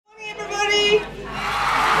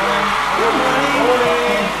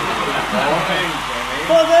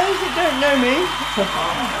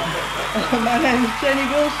My name is Jenny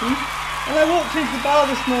Wilson, and I walked into the bar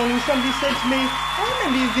this morning. Somebody said to me, "I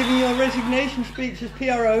remember you giving your resignation speech as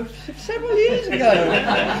PRO several years ago."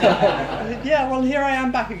 I said, "Yeah, well, here I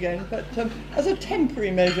am back again." But as a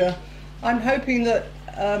temporary measure, I'm hoping that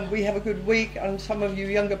we have a good week, and some of you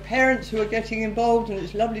younger parents who are getting involved, and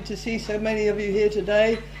it's lovely to see so many of you here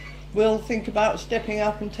today, will think about stepping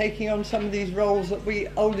up and taking on some of these roles that we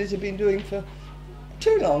oldies have been doing for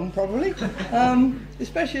too long, probably.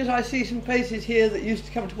 Especially as I see some faces here that used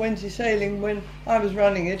to come to Wednesday sailing when I was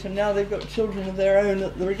running it, and now they've got children of their own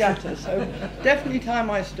at the regatta, so definitely time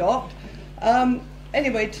I stopped.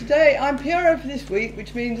 Anyway, today I'm PRO for this week,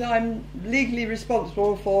 which means I'm legally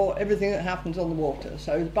responsible for everything that happens on the water,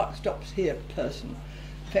 so the buck stops here person,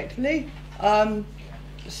 effectively.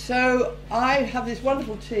 So I have this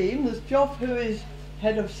wonderful team. There's Joff, who is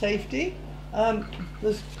head of safety.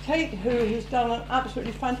 There's Kate, who has done an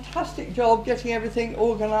absolutely fantastic job getting everything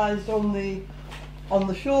organised on the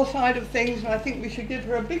shore side of things, and I think we should give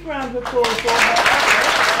her a big round of applause for her.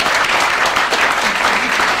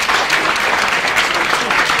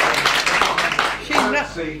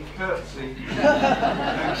 Curtsy.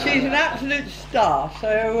 She's an absolute star,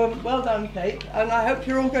 so well done, Kate, and I hope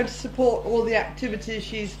you're all going to support all the activities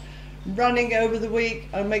she's running over the week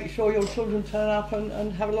and make sure your children turn up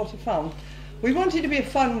and have a lot of fun. We want it to be a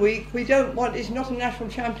fun week. It's not a national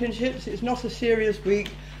championships, it's not a serious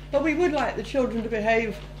week, but we would like the children to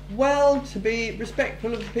behave well, to be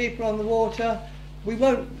respectful of the people on the water. We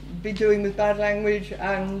won't be doing with bad language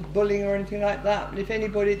and bullying or anything like that. And if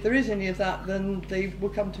there is any of that, then they will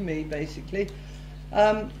come to me, basically.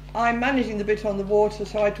 I'm managing the bit on the water,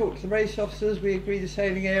 so I talk to the race officers, we agree the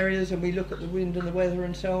sailing areas, and we look at the wind and the weather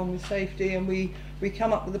and so on with safety, and we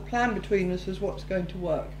come up with a plan between us as what's going to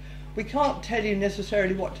work. We can't tell you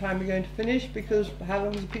necessarily what time we're going to finish, because how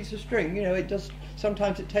long is a piece of string? You know,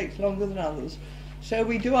 sometimes it takes longer than others. So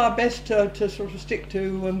we do our best to sort of stick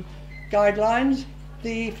to guidelines.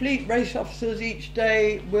 The fleet race officers each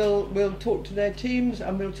day will talk to their teams,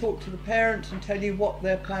 and we'll talk to the parents and tell you what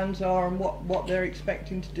their plans are and what they're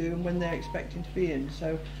expecting to do and when they're expecting to be in.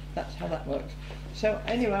 So that's how that works. So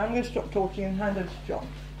anyway, I'm going to stop talking and hand over to John.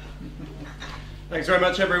 Thanks very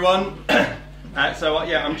much, everyone. I'm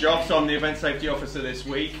Joff, so I'm the event safety officer this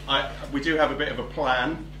week. We do have a bit of a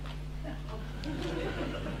plan.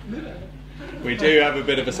 We do have a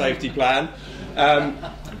bit of a safety plan. On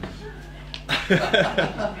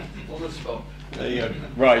the spot. There you go.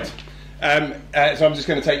 Right. So I'm just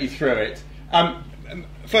going to take you through it.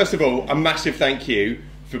 First of all, a massive thank you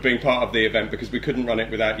for being part of the event, because we couldn't run it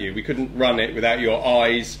without you. We couldn't run it without your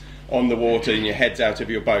eyes on the water and your heads out of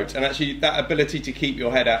your boat. And actually that ability to keep your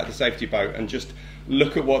head out of the safety boat and just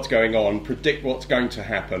look at what's going on, predict what's going to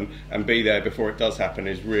happen, and be there before it does happen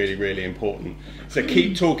is really, really important. So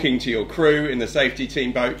keep talking to your crew in the safety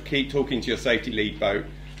team boat, keep talking to your safety lead boat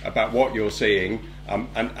about what you're seeing,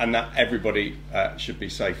 and that everybody should be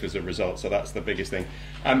safe as a result. So that's the biggest thing.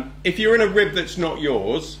 If you're in a rib that's not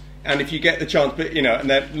yours, and if you get the chance, but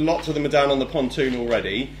and lots of them are down on the pontoon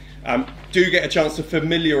already, do get a chance to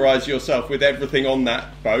familiarise yourself with everything on that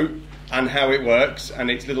boat and how it works and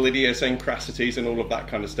its little idiosyncrasies and all of that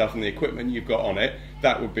kind of stuff, and the equipment you've got on it.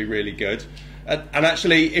 That would be really good. And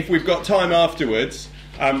actually, if we've got time afterwards,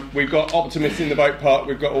 we've got optimists in the boat park,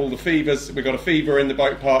 we've got all the fevers, we've got a fever in the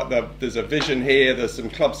boat park, there's a vision here, there's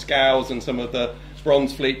some club scows and some of the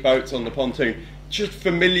bronze fleet boats on the pontoon. Just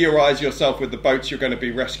familiarise yourself with the boats you're going to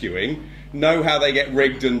be rescuing, know how they get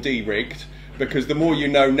rigged and de-rigged, because the more you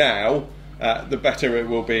know now, the better it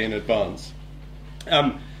will be in advance.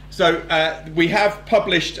 We have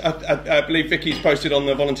published, I believe Vicky's posted on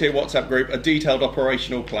the volunteer WhatsApp group, a detailed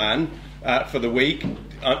operational plan for the week.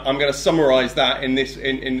 I'm going to summarise that in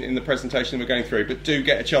the presentation we're going through, but do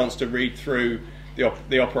get a chance to read through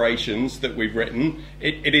the operations that we've written.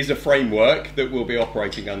 It is a framework that we'll be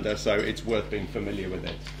operating under, so it's worth being familiar with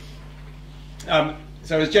it.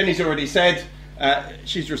 So as Jenny's already said,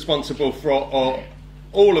 she's responsible for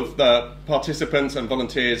all of the participants and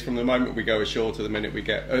volunteers from the moment we go ashore to the minute we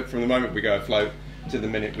get, from the moment we go afloat to the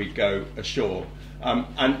minute we go ashore.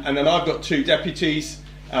 And then I've got two deputies,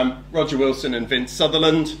 Roger Wilson and Vince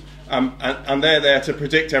Sutherland, and they're there to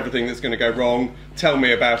predict everything that's going to go wrong, tell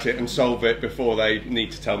me about it and solve it before they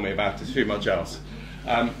need to tell me about it too much else.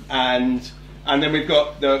 And then we've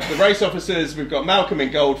got the race officers, we've got Malcolm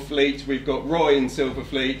in Gold Fleet, we've got Roy in Silver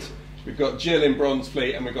Fleet, we've got Jill in Bronze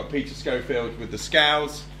Fleet, and we've got Peter Schofield with the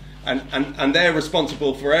Scows. And they're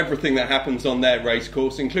responsible for everything that happens on their race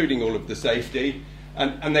course, including all of the safety.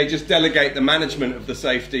 And they just delegate the management of the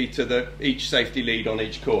safety to each safety lead on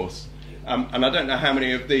each course. And I don't know how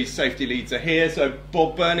many of these safety leads are here. So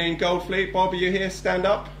Bob Burney in Goldfleet. Bob, are you here? Stand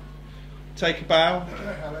up. Take a bow.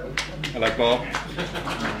 Hello, Bob.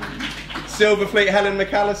 Silverfleet, Helen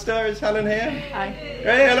McAllister. Is Helen here? Hi.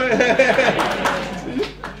 Hey, hello.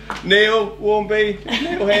 Neil Warmby. Is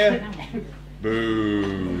Neil here?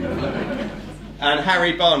 Boo. And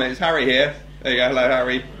Harry Barnett. Is Harry here? There you go. Hello,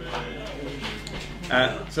 Harry.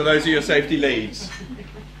 So those are your safety leads.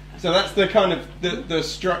 So that's the kind of the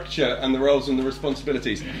structure and the roles and the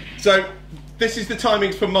responsibilities. So this is the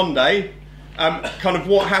timings for Monday. Kind of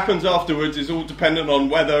what happens afterwards is all dependent on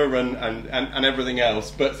weather and everything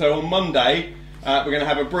else. But so on Monday, we're going to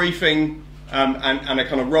have a briefing and a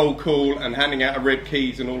kind of roll call and handing out of rib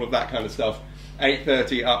keys and all of that kind of stuff.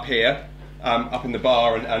 8:30 up here, up in the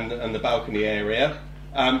bar and the balcony area.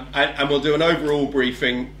 And we'll do an overall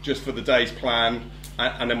briefing just for the day's plan,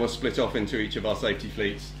 and then we'll split off into each of our safety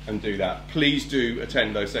fleets and do that. Please do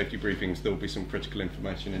attend those safety briefings. There will be some critical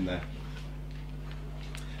information in there.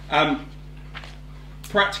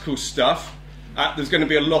 Practical stuff. There's going to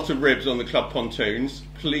be a lot of ribs on the club pontoons.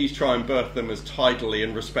 Please try and berth them as tidily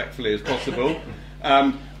and respectfully as possible.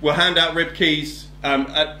 We'll hand out rib keys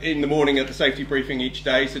in the morning at the safety briefing each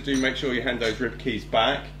day, so do make sure you hand those rib keys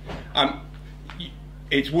back.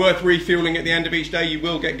 It's worth refuelling at the end of each day. You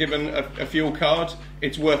will get given a fuel card.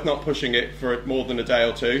 It's worth not pushing it for more than a day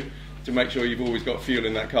or two to make sure you've always got fuel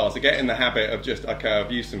in that car. So get in the habit of just, okay,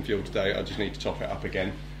 I've used some fuel today, I just need to top it up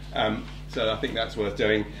again. So I think that's worth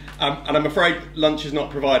doing. And I'm afraid lunch is not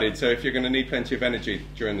provided, so if you're going to need plenty of energy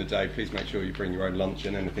during the day, please make sure you bring your own lunch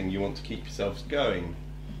and anything you want to keep yourselves going.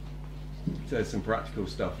 So there's some practical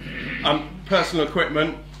stuff. Personal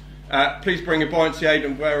equipment, please bring a buoyancy aid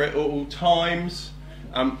and wear it at all times.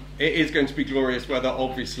 It is going to be glorious weather,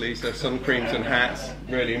 obviously, so sun creams and hats,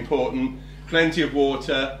 really important. Plenty of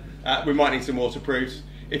water. We might need some waterproofs.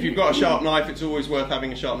 If you've got a sharp knife, it's always worth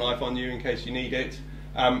having a sharp knife on you in case you need it.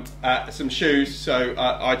 Some shoes, so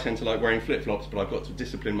I tend to like wearing flip-flops, but I've got to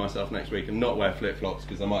discipline myself next week and not wear flip-flops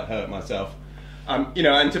because I might hurt myself. You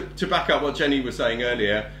know, and to back up what Jenny was saying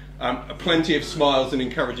earlier, plenty of smiles and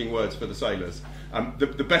encouraging words for the sailors.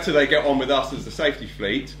 The better they get on with us as the safety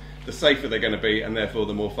fleet, the safer they're going to be, and therefore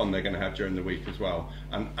the more fun they're going to have during the week as well.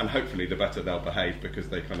 And hopefully the better they'll behave because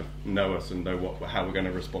they kind of know us and know how we're going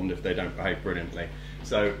to respond if they don't behave brilliantly.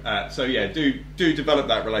 So yeah, do develop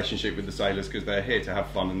that relationship with the sailors because they're here to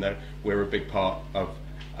have fun and we're a big part of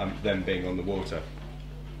them being on the water.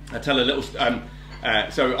 I tell a little.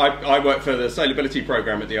 So I work for the sailability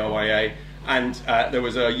program at the RYA, and there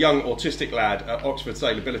was a young autistic lad at Oxford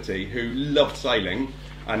Sailability who loved sailing.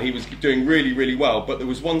 And he was doing really, really well, but there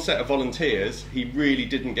was one set of volunteers he really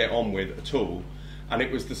didn't get on with at all, and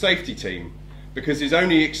it was the safety team, because his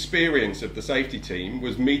only experience of the safety team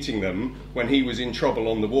was meeting them when he was in trouble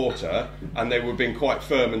on the water, and they were being quite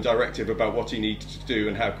firm and directive about what he needed to do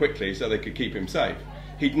and how quickly so they could keep him safe.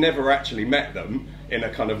 He'd never actually met them in a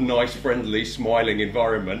kind of nice, friendly, smiling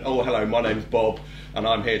environment. Oh, hello, my name's Bob, and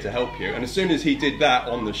I'm here to help you. And as soon as he did that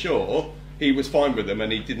on the shore, he was fine with them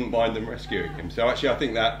and he didn't mind them rescuing him. So actually I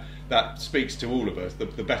think that speaks to all of us.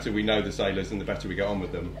 The better we know the sailors and the better we get on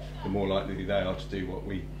with them, the more likely they are to do what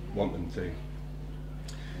we want them to.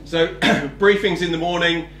 So briefings in the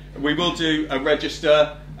morning, we will do a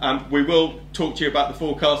register. We will talk to you about the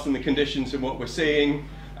forecast and the conditions and what we're seeing.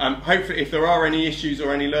 Hopefully if there are any issues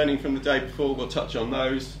or any learning from the day before, we'll touch on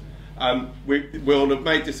those. We'll have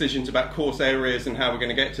made decisions about course areas and how we're going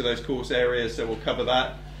to get to those course areas, so we'll cover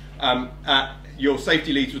that. Your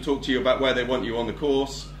safety leads will talk to you about where they want you on the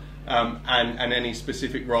course and any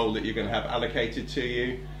specific role that you're going to have allocated to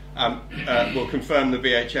you. We'll confirm the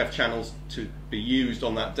VHF channels to be used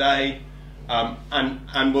on that day,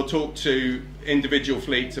 and we'll talk to individual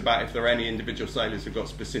fleets about if there are any individual sailors who've got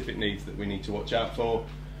specific needs that we need to watch out for,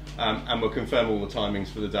 and we'll confirm all the timings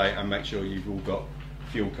for the day and make sure you've all got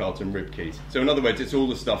fuel cards and rib keys. So in other words, it's all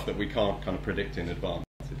the stuff that we can't kind of predict in advance,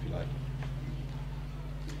 if you like.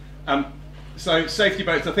 So safety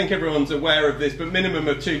boats, I think everyone's aware of this, but minimum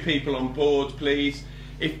of 2 people on board, please.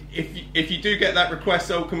 If you do get that request,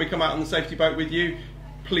 can we come out on the safety boat with you?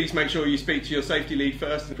 Please make sure you speak to your safety lead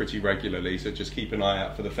first pretty regularly, so just keep an eye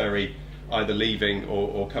out for the ferry either leaving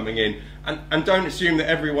or coming in. And don't assume that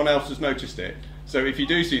everyone else has noticed it. So if you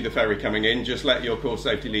do see the ferry coming in, just let your course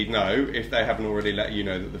safety lead know if they haven't already let you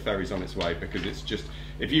know that the ferry's on its way, because it's just,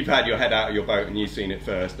 if you've had your head out of your boat and you've seen it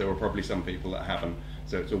first, there are probably some people that haven't.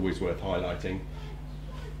 So it's always worth highlighting.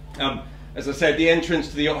 As I said, the entrance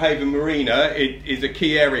to the Yacht Haven Marina is a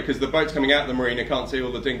key area because the boats coming out of the marina can't see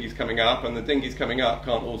all the dinghies coming up, and the dinghies coming up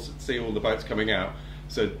can't also see all the boats coming out.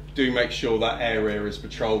 So do make sure that area is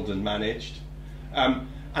patrolled and managed.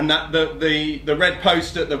 and that the red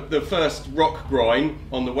post at the first rock groin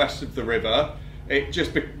on the west of the river, it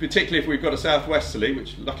just particularly if we've got a southwesterly,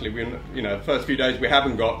 which luckily the first few days we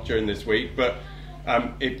haven't got during this week, but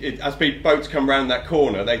as boats come round that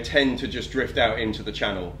corner, they tend to just drift out into the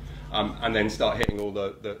channel and then start hitting all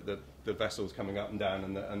the vessels coming up and down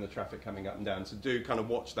and the traffic coming up and down. So do kind of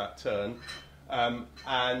watch that turn.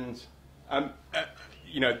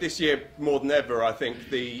 This year more than ever, I think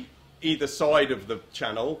either side of the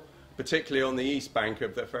channel, particularly on the east bank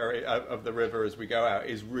of the ferry of the river as we go out,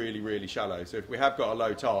 is really, really shallow. So if we have got a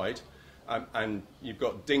low tide and you've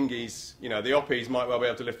got dinghies, the oppies might well be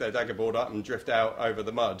able to lift their daggerboard up and drift out over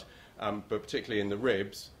the mud, but particularly in the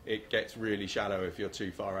ribs, it gets really shallow if you're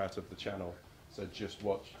too far out of the channel. So just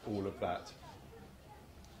watch all of that.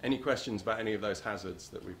 Any questions about any of those hazards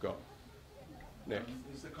that we've got? Nick?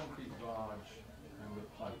 Is the concrete barge and the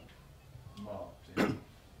pipe marked?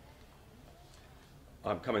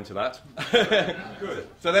 I'm coming to that. Good.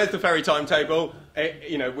 So there's the ferry timetable.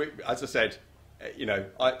 As I said,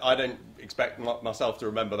 I don't expect myself to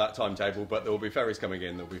remember that timetable, but there will be ferries coming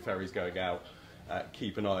in, there will be ferries going out.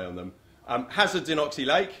 Keep an eye on them. Hazards in Oxley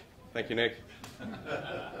Lake. Thank you, Nick.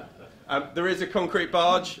 There is a concrete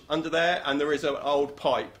barge under there, and there is an old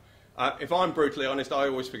pipe. If I'm brutally honest, I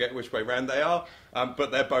always forget which way round they are, but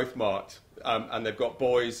they're both marked. And they've got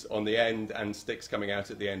buoys on the end and sticks coming out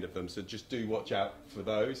at the end of them, so just do watch out for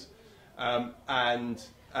those.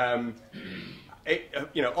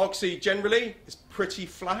 Oxley generally is pretty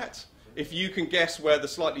flat. If you can guess where the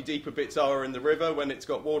slightly deeper bits are in the river when it's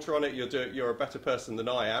got water on it, you're a better person than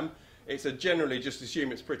I am. It's generally just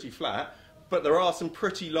assume it's pretty flat, but there are some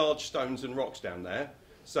pretty large stones and rocks down there,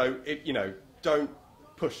 so don't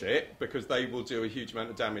push it because they will do a huge amount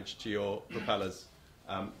of damage to your propellers.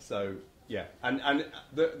 Yeah, and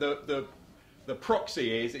the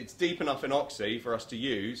proxy is it's deep enough in Oxley for us to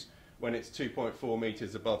use when it's 2.4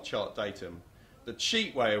 metres above chart datum. The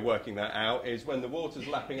cheap way of working that out is when the water's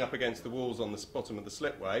lapping up against the walls on the bottom of the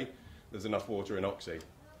slipway, there's enough water in Oxley,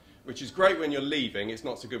 which is great when you're leaving. It's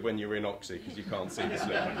not so good when you're in Oxley because you can't see the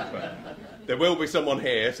slipway. But there will be someone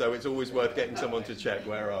here, so it's always worth getting someone to check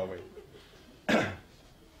where are we.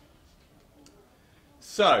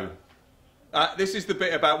 So. This is the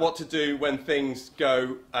bit about what to do when things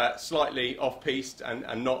go slightly off-piste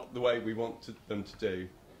and not the way we want them to do.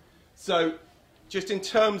 So just in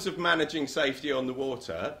terms of managing safety on the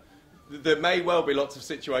water, there may well be lots of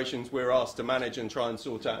situations we're asked to manage and try and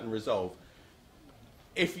sort out and resolve.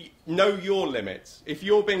 If you know your limits, if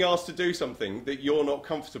you're being asked to do something that you're not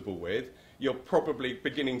comfortable with, you're probably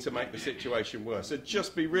beginning to make the situation worse. So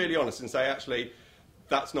just be really honest and say, actually,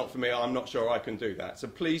 that's not for me, I'm not sure I can do that. So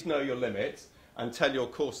please know your limits and tell your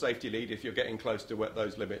course safety lead if you're getting close to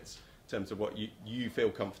those limits in terms of what you feel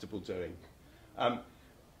comfortable doing.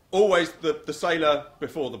 Always the sailor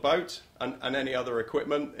before the boat and any other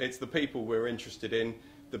equipment. It's the people we're interested in.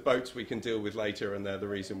 The boats we can deal with later, and they're the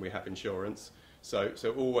reason we have insurance. So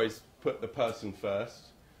always put the person first.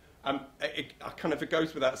 It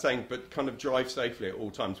goes without saying, but kind of drive safely at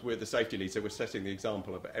all times. We're the safety lead, so we're setting the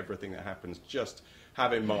example of everything that happens. Just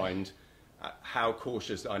have in mind how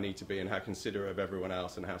cautious I need to be and how considerate of everyone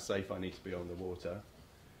else and how safe I need to be on the water.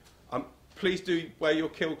 Please do wear your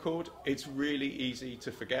kill cord. It's really easy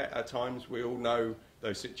to forget at times. We all know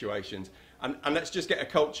those situations. And let's just get a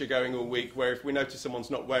culture going all week where if we notice someone's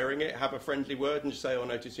not wearing it, have a friendly word and just say, oh, I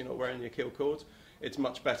notice you're not wearing your kill cord. It's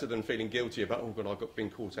much better than feeling guilty about, oh, God, I've been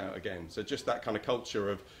caught out again. So just that kind of culture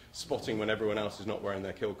of spotting when everyone else is not wearing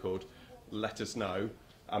their kill cord, let us know,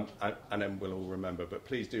 and then we'll all remember. But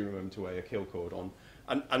please do remember to wear your kill cord on.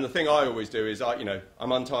 And the thing I always do is,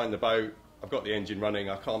 I'm untying the boat, I've got the engine running,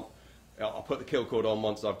 I'll put the kill cord on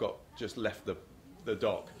once I've just left the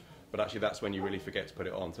dock. But actually that's when you really forget to put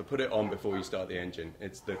it on. So put it on before you start the engine.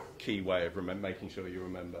 It's the key way of making sure you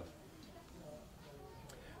remember.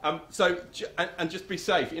 And just be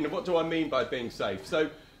safe. What do I mean by being safe? So,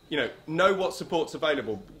 know what support's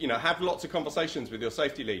available. Have lots of conversations with your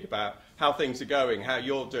safety lead about how things are going, how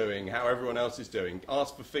you're doing, how everyone else is doing.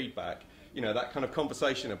 Ask for feedback. That kind of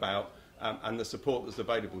conversation about and the support that's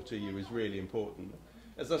available to you is really important.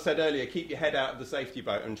 As I said earlier, keep your head out of the safety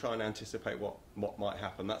boat and try and anticipate what might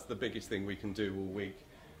happen. That's the biggest thing we can do all week.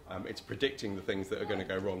 It's predicting the things that are going to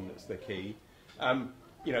go wrong that's the key.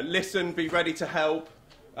 Listen, be ready to help.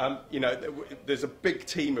 There's a big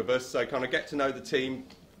team of us, so kind of get to know the team,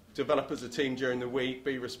 develop as a team during the week,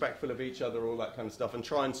 be respectful of each other, all that kind of stuff, and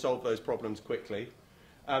try and solve those problems quickly.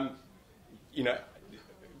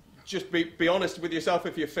 Just be honest with yourself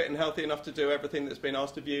if you're fit and healthy enough to do everything that's been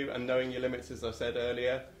asked of you, and knowing your limits, as I said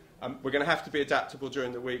earlier. We're going to have to be adaptable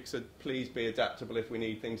during the week, so please be adaptable if we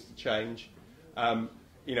need things to change.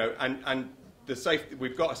 You know, and the safety,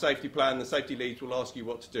 we've got a safety plan. The safety leads will ask you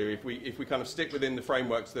what to do. If we kind of stick within the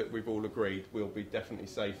frameworks that we've all agreed, we'll be definitely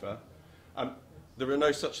safer. There are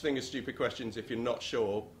no such thing as stupid questions if you're not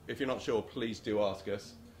sure. If you're not sure, please do ask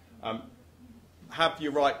us. Have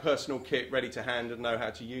your right personal kit ready to hand and know how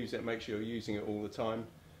to use it. Make sure you're using it all the time.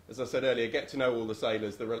 As I said earlier, get to know all the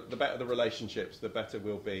sailors. The better the relationships, the better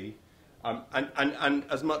we'll be. And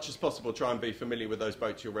as much as possible, try and be familiar with those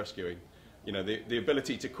boats you're rescuing. You know, the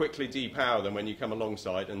ability to quickly depower them when you come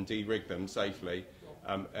alongside and de-rig them safely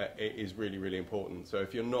it is really, really important. So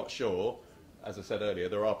if you're not sure, as I said earlier,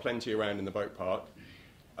 there are plenty around in the boat park,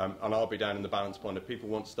 and I'll be down in the balance point. If people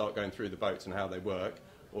want to start going through the boats and how they work,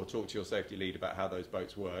 or talk to your safety lead about how those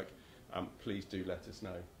boats work, please do let us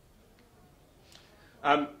know.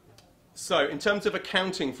 So in terms of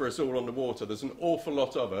accounting for us all on the water, there's an awful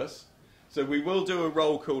lot of us. So we will do a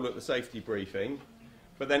roll call at the safety briefing.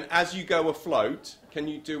 But then as you go afloat, can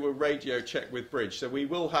you do a radio check with bridge? So we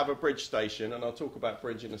will have a bridge station, and I'll talk about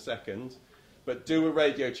bridge in a second. But do a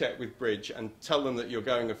radio check with bridge and tell them that you're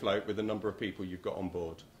going afloat with the number of people you've got on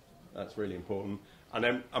board. That's really important.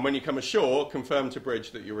 And when you come ashore, confirm to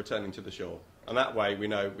bridge that you're returning to the shore. And that way we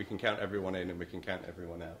know we can count everyone in and we can count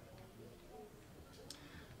everyone out.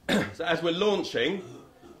 So as we're launching,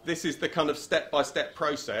 this is the kind of step-by-step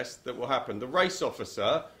process that will happen. The race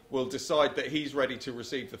officer will decide that he's ready to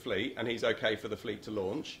receive the fleet and he's okay for the fleet to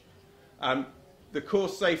launch. The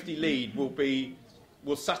course safety lead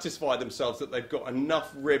will satisfy themselves that they've got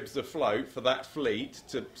enough ribs afloat for that fleet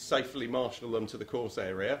to safely marshal them to the course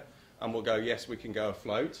area, and we'll go, yes, we can go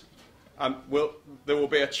afloat. There will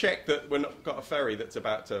be a check that we've not got a ferry that's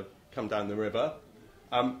about to come down the river.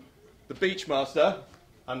 The Beachmaster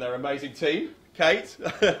and their amazing team, Kate.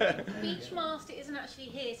 Beachmaster isn't actually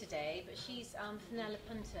here today, but she's Fenella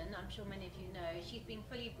Punton. I'm sure many of you know. She's been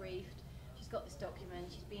fully briefed. She's got this document.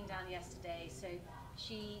 She's been down yesterday, so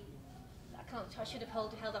I should have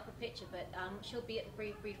held up a picture, but she'll be at the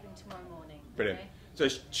briefing tomorrow morning. Brilliant. Okay? So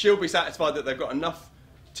she'll be satisfied that they've got enough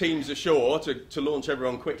teams ashore to launch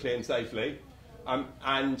everyone quickly and safely,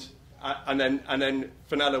 and then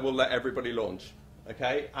Fenella will let everybody launch.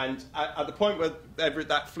 Okay, and at the point where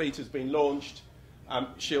that fleet has been launched,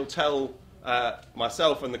 she'll tell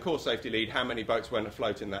myself and the course safety lead how many boats went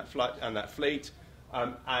afloat in that fleet,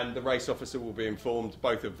 and the race officer will be informed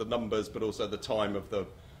both of the numbers but also the time of the,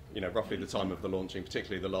 roughly the time of the launching,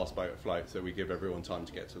 particularly the last boat afloat, so we give everyone time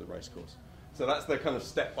to get to the race course. So that's the kind of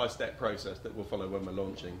step-by-step process that we'll follow when we're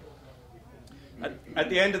launching. At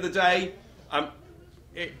the end of the day,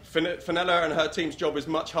 Fenella and her team's job is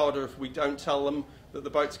much harder if we don't tell them that the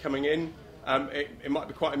boat's coming in. It might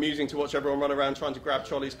be quite amusing to watch everyone run around trying to grab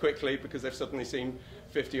trolleys quickly because they've suddenly seen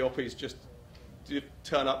 50 oppies just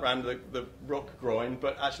turn up around the rock groin,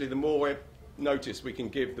 but actually the more notice we can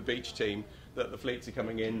give the beach team that the fleets are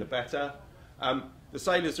coming in, the better. The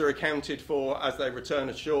sailors are accounted for as they return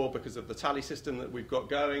ashore because of the tally system that we've got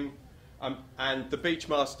going. And the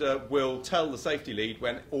Beachmaster will tell the safety lead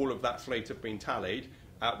when all of that fleet have been tallied,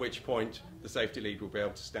 at which point the safety lead will be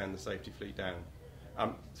able to stand the safety fleet down.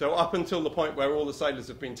 So up until the point where all the sailors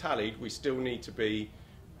have been tallied, we still need to be,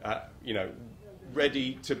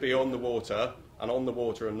 ready to be on the water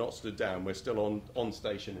and not stood down. We're still on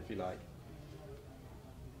station, if you like.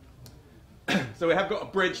 So we have got a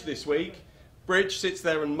bridge this week. Bridge sits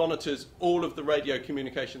there and monitors all of the radio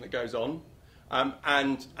communication that goes on.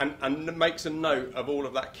 And makes a note of all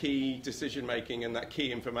of that key decision making and that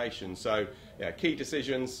key information. So, yeah, key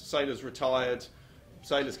decisions, sailors retired,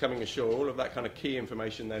 sailors coming ashore, all of that kind of key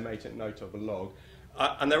information they make a note of a log.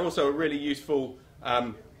 And they're also a really useful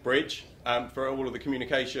bridge for all of the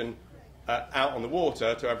communication out on the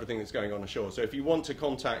water to everything that's going on ashore. So if you want to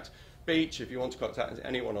contact beach, if you want to contact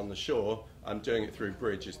anyone on the shore, doing it through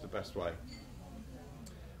bridge is the best way.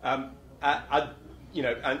 And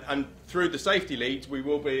through the safety leads, we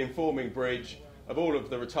will be informing bridge of all of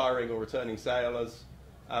the retiring or returning sailors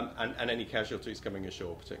and any casualties coming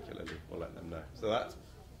ashore, particularly. We'll let them know. So that's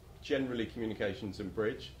generally communications and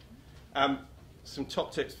bridge. Some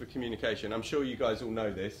top tips for communication. I'm sure you guys all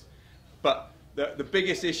know this, but the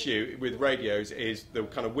biggest issue with radios is the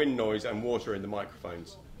kind of wind noise and water in the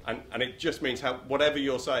microphones. And it just means whatever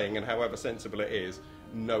you're saying and however sensible it is,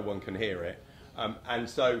 no one can hear it. And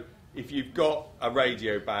so if you've got a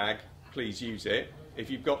radio bag, please use it. If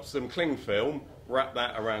you've got some cling film, wrap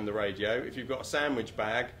that around the radio. If you've got a sandwich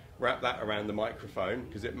bag, wrap that around the microphone,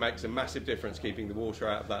 because it makes a massive difference keeping the water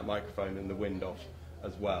out of that microphone and the wind off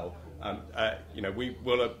as well.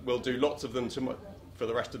 We'll do lots of them for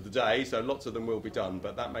the rest of the day, so lots of them will be done,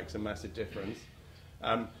 but that makes a massive difference.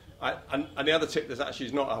 And the other tip that actually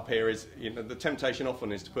is not up here is, the temptation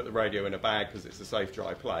often is to put the radio in a bag because it's a safe,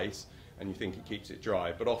 dry place, and you think it keeps it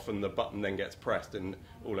dry, but often the button then gets pressed and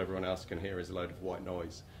all everyone else can hear is a load of white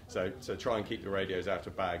noise. So try and keep the radios out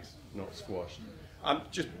of bags, not squashed.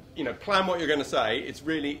 Just, plan what you're going to say. It's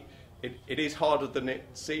really, it is harder than it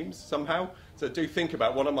seems somehow. So do think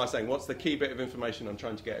about, what am I saying? What's the key bit of information I'm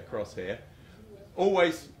trying to get across here?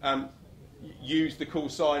 Always use the call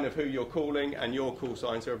sign of who you're calling and your call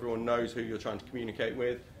sign so everyone knows who you're trying to communicate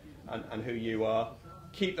with and who you are.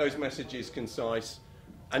 Keep those messages concise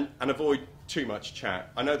and avoid too much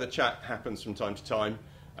chat. I know that chat happens from time to time,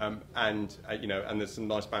 and there's some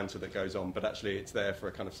nice banter that goes on, but actually it's there for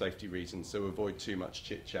a kind of safety reason, so avoid too much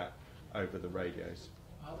chit chat over the radios.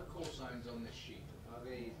 Are the call signs on this sheet, are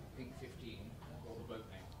they pink 15 or the boat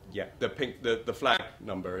name? Yeah, the flag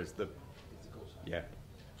number is the, It's the call sign. yeah.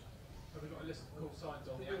 Have we got a list of call signs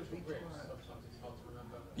on the actual ribs? Sometimes it's hard to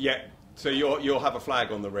remember. Yeah, so you'll have a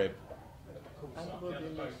flag on the rib. Call sign. The other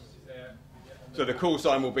boat is there. So the call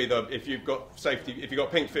sign will be if you've got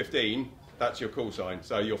pink 15, that's your call sign.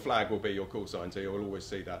 So your flag will be your call sign, so you'll always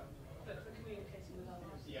see that. But for communicating with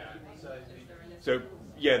others, Yeah, so is there a list? So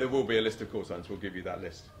yeah, there will be a list of call signs. We'll give you that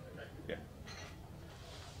list. Yeah.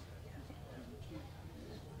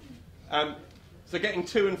 So getting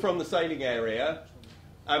to and from the sailing area,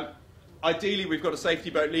 ideally we've got a safety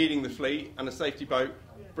boat leading the fleet and a safety boat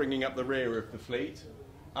bringing up the rear of the fleet.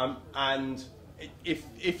 And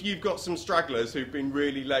if you've got some stragglers who've been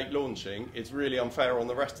really late launching, it's really unfair on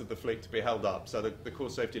the rest of the fleet to be held up. So the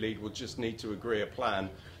course safety lead will just need to agree a plan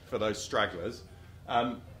for those stragglers.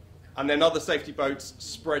 And then other safety boats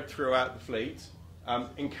spread throughout the fleet,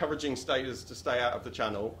 encouraging sailors to stay out of the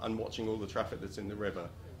channel and watching all the traffic that's in the river.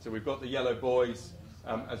 So we've got the yellow buoys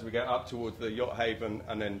as we get up towards the yacht haven,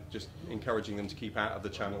 and then just encouraging them to keep out of the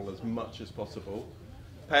channel as much as possible.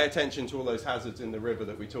 Pay attention to all those hazards in the river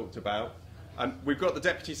that we talked about. We've got the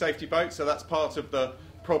deputy safety boat, so that's part of the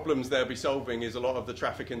problems they'll be solving, is a lot of the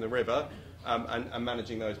traffic in the river and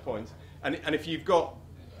managing those points. And if you've got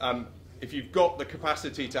the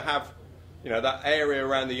capacity to have that area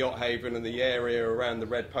around the yacht haven and the area around the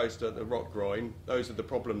red post at the rock groin, those are the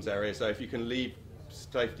problems area. So if you can leave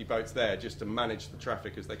safety boats there just to manage the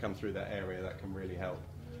traffic as they come through that area, that can really help.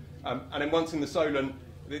 And then once in the Solent,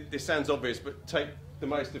 this sounds obvious, but take the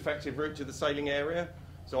most effective route to the sailing area.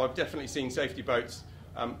 So I've definitely seen safety boats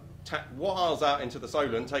whiles out into the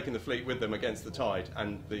Solent, taking the fleet with them against the tide,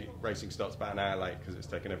 and the racing starts about an hour late because it's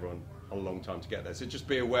taken everyone a long time to get there. So just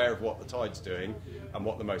be aware of what the tide's doing and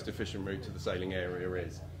what the most efficient route to the sailing area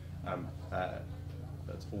is.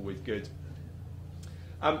 That's always good.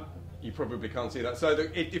 You probably can't see that. So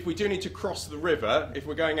if we do need to cross the river, if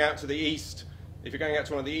we're going out to the east, if you're going out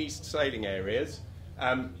to one of the east sailing areas,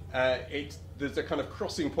 there's a kind of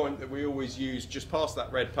crossing point that we always use just past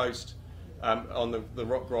that red post on the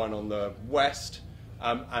rock groin on the west,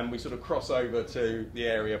 and we sort of cross over to the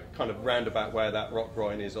area kind of round about where that rock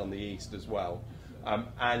groin is on the east as well.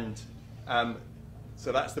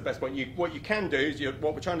 So that's the best point. What you can do is,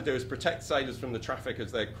 what we're trying to do is protect sailors from the traffic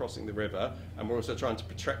as they're crossing the river, and we're also trying to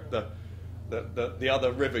protect the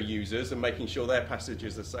other river users and making sure their passage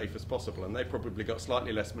is as safe as possible. And they've probably got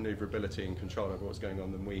slightly less manoeuvrability and control over what's going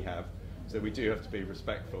on than we have. So we do have to be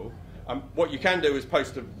respectful. What you can do is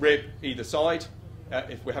post a rib either side,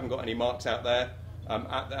 if we haven't got any marks out there,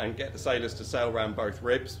 and get the sailors to sail around both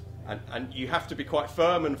ribs. And you have to be quite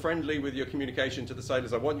firm and friendly with your communication to the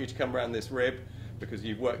sailors. I want you to come around this rib because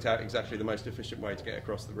you've worked out exactly the most efficient way to get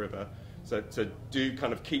across the river. So do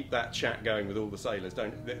kind of keep that chat going with all the sailors.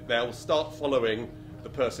 They'll start following the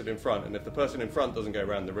person in front, and if the person in front doesn't go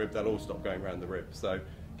around the rib, they'll all stop going around the rib. So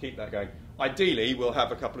keep that going. Ideally, we'll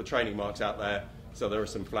have a couple of training marks out there, so there are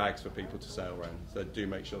some flags for people to sail around. So do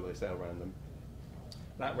make sure they sail around them.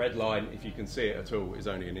 That red line, if you can see it at all, is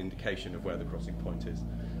only an indication of where the crossing point is.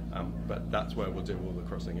 But that's where we'll do all the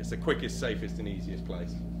crossing. It's the quickest, safest and easiest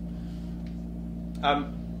place.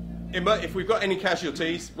 If we've got any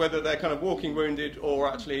casualties, whether they're kind of walking wounded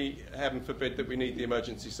or actually, heaven forbid, that we need the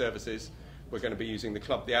emergency services, we're going to be using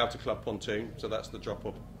the outer club pontoon, so that's the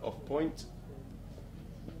drop-off point.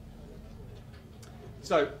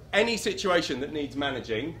 So any situation that needs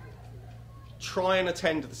managing, try and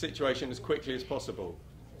attend to the situation as quickly as possible,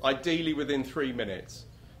 ideally within 3 minutes.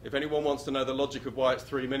 If anyone wants to know the logic of why it's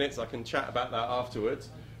 3 minutes, I can chat about that afterwards,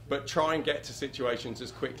 but try and get to situations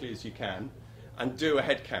as quickly as you can. And do a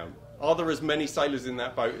head count. Are there as many sailors in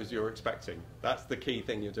that boat as you're expecting? That's the key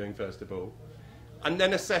thing you're doing first of all. And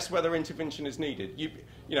then assess whether intervention is needed.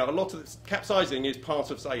 A lot of capsizing is part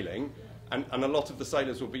of sailing, and a lot of the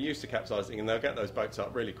sailors will be used to capsizing, and they'll get those boats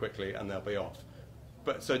up really quickly and they'll be off.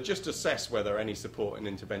 But so just assess whether any support and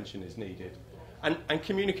intervention is needed, and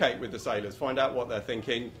communicate with the sailors, find out what they're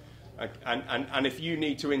thinking, and if you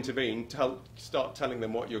need to intervene, start telling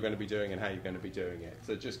them what you're going to be doing and how you're going to be doing it.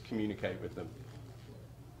 So just communicate with them.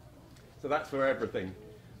 So that's for everything.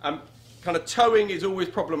 Kind of towing is always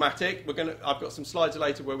problematic. I've got some slides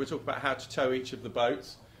later where we'll talk about how to tow each of the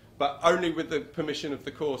boats, but only with the permission of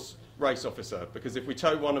the course race officer, because if we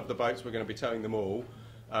tow one of the boats, we're going to be towing them all.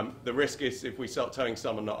 The risk is if we start towing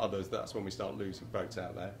some and not others, that's when we start losing boats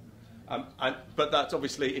out there. But that's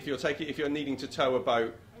obviously, if you're needing to tow a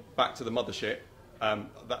boat back to the mothership,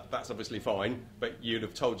 that's obviously fine, but you'd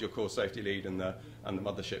have told your course safety lead and the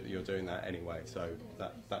mothership that you're doing that anyway, so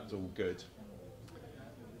that's all good.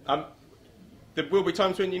 There will be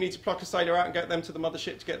times when you need to pluck a sailor out and get them to the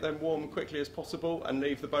mothership to get them warm quickly as possible and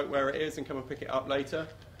leave the boat where it is and come and pick it up later.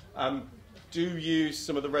 Do use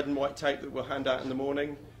some of the red and white tape that we'll hand out in the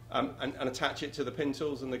morning, and attach it to the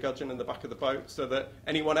pintles and the gudgeon and the back of the boat, so that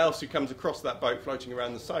anyone else who comes across that boat floating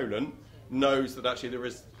around the Solent knows that actually there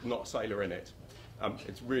is not a sailor in it.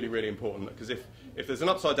 It's really, really important, because if there's an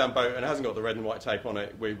upside down boat and it hasn't got the red and white tape on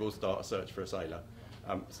it, we will start a search for a sailor.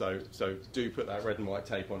 So do put that red and white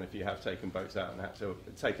tape on if you have taken boats out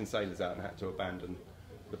and taken sailors out and had to abandon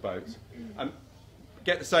the boat.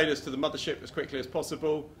 Get the sailors to the mothership as quickly as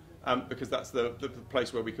possible, because that's the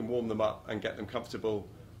place where we can warm them up and get them comfortable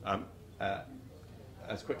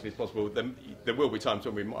as quickly as possible. There will be times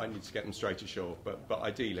when we might need to get them straight ashore, but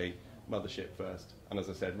ideally mothership first. And as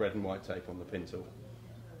I said, red and white tape on the pintle.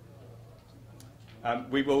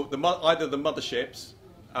 Either the motherships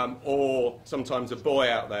or sometimes a buoy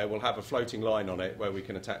out there will have a floating line on it where we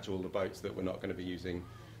can attach all the boats that we're not going to be using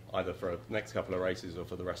either for the next couple of races or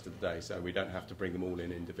for the rest of the day, so we don't have to bring them all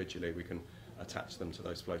in individually. We can attach them to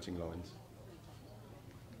those floating lines.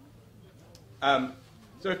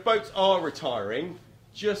 So if boats are retiring,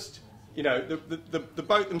 just, you know,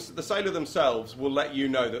 the sailor themselves will let you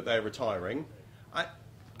know that they're retiring.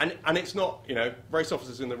 And it's not, you know, race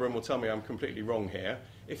officers in the room will tell me I'm completely wrong here.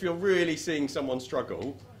 If you're really seeing someone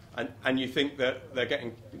struggle and you think that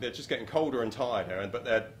they're just getting colder and tireder, but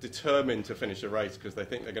they're determined to finish a race because they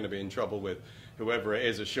think they're going to be in trouble with whoever it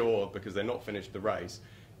is ashore because they're not finished the race,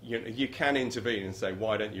 you can intervene and say,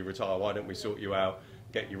 why don't you retire? Why don't we sort you out,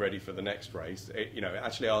 get you ready for the next race?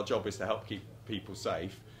 Actually, our job is to help keep people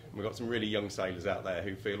safe. And we've got some really young sailors out there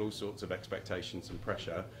who feel all sorts of expectations and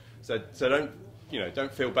pressure. So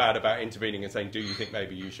don't feel bad about intervening and saying, do you think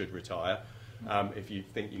maybe you should retire, if you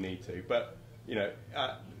think you need to. But,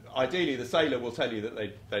 ideally the sailor will tell you that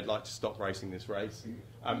they'd like to stop racing this race.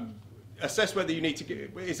 Assess whether you need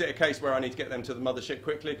to is it a case where I need to get them to the mothership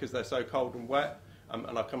quickly because they're so cold and wet, and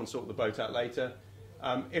I'll come and sort the boat out later.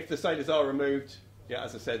 If the sailors are removed,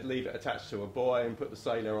 as I said, leave it attached to a buoy and put the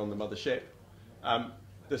sailor on the mothership.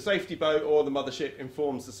 The safety boat or the mothership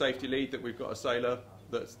informs the safety lead that we've got a sailor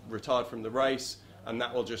that's retired from the race, and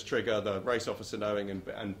that will just trigger the race officer knowing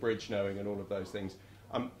and bridge knowing and all of those things.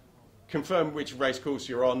 Confirm which race course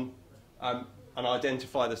you're on, and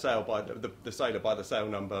identify the sailor by the sail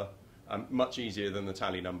number, much easier than the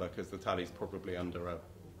tally number, because the tally's probably under a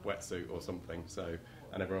wetsuit or something,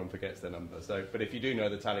 and everyone forgets their number. But if you do know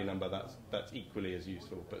the tally number, that's equally as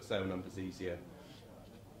useful, but sail number's easier.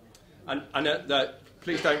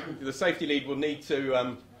 Please don't, the safety lead will need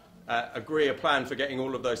to agree a plan for getting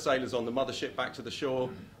all of those sailors on the mothership back to the shore,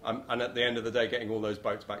 and at the end of the day getting all those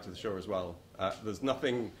boats back to the shore as well. There's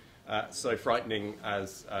nothing so frightening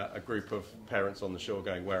as a group of parents on the shore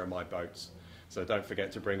going, where are my boats? So don't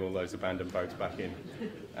forget to bring all those abandoned boats back in.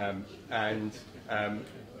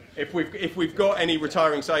 If we've got any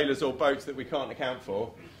retiring sailors or boats that we can't account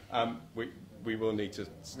for, we will need to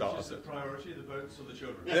start. Which is the priority, the boats or the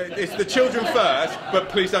children? It's the children first, but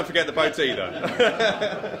please don't forget the boats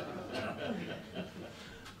either.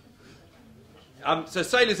 So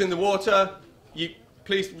sailors in the water,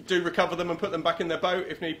 please do recover them and put them back in their boat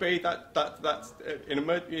if need be. That's an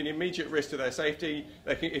immediate risk to their safety.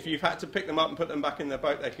 If you've had to pick them up and put them back in their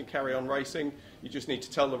boat, they can carry on racing. You just need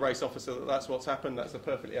to tell the race officer that that's what's happened. That's a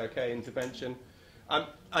perfectly okay intervention.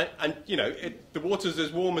 The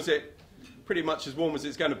water's pretty much as warm as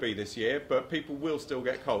it's going to be this year, but people will still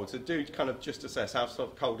get cold. So do kind of just assess how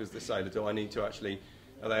cold is the sailor. Do I need to actually,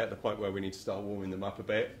 are they at the point where we need to start warming them up a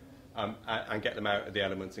bit, and get them out of the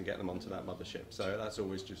elements and get them onto that mothership? So that's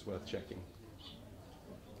always just worth checking.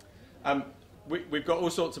 We've got all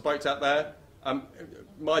sorts of boats out there.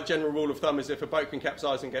 My general rule of thumb is if a boat can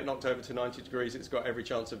capsize and get knocked over to 90 degrees, it's got every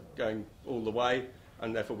chance of going all the way,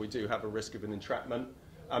 and therefore we do have a risk of an entrapment.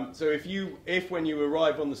 So if when you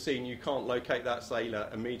arrive on the scene you can't locate that sailor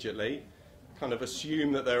immediately, kind of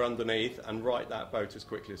assume that they're underneath and right that boat as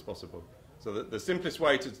quickly as possible. So the simplest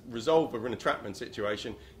way to resolve an entrapment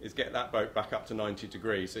situation is get that boat back up to 90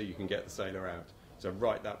 degrees so you can get the sailor out. So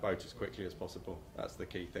right that boat as quickly as possible. That's the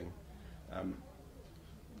key thing.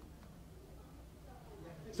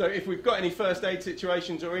 So if we've got any first aid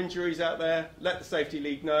situations or injuries out there, let the safety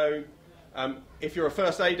lead know. If you're a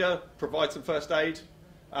first aider, provide some first aid.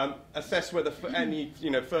 Assess whether any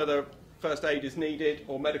further first aid is needed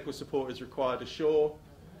or medical support is required ashore.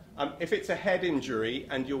 If it's a head injury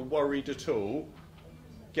and you're worried at all,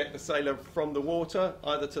 get the sailor from the water,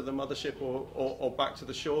 either to the mothership or back to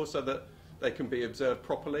the shore so that they can be observed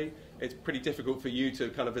properly. It's pretty difficult for you to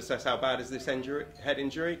kind of assess how bad is this head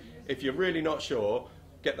injury. If you're really not sure,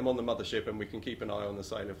 get them on the mothership and we can keep an eye on the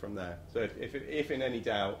sailor from there. So if in any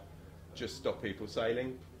doubt, just stop people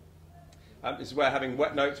sailing. This is where having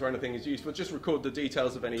wet notes or anything is useful. Just record the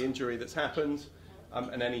details of any injury that's happened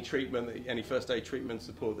and any treatment, any first aid treatment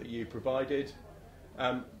support that you provided.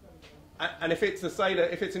 And if it's a sailor,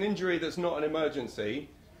 if it's an injury that's not an emergency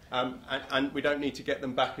and we don't need to get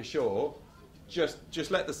them back ashore,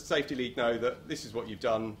 just let the safety lead know that this is what you've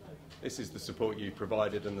done, this is the support you've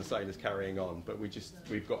provided, and the sailor's carrying on. But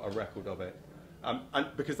we've got a record of it, and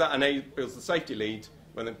because that enables the safety lead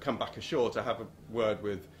when they come back ashore to have a word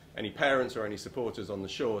with any parents or any supporters on the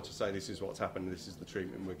shore to say this is what's happened, this is the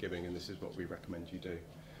treatment we're giving, and this is what we recommend you do.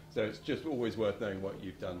 So it's just always worth knowing what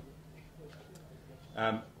you've done,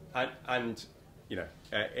 and you know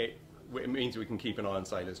it means we can keep an eye on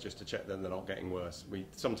sailors just to check that they're not getting worse.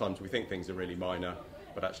 Sometimes we think things are really minor,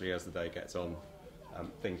 but actually as the day gets on,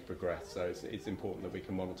 things progress. So it's important that we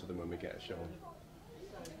can monitor them when we get ashore.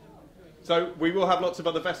 So we will have lots of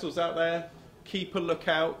other vessels out there. Keep a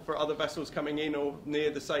lookout for other vessels coming in or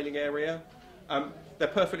near the sailing area. They're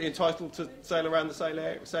perfectly entitled to sail around the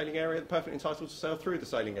sailing area. They're perfectly entitled to sail through the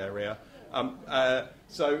sailing area.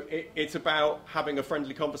 So it's about having a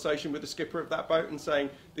friendly conversation with the skipper of that boat and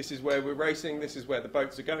saying, this is where we're racing, this is where the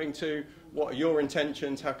boats are going to, what are your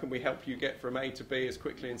intentions, how can we help you get from A to B as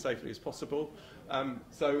quickly and safely as possible.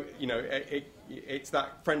 So, you know, it's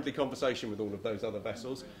that friendly conversation with all of those other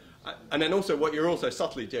vessels. And then also what you're also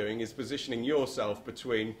subtly doing is positioning yourself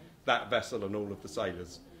between that vessel and all of the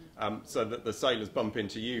sailors, so that the sailors bump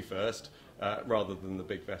into you first rather than the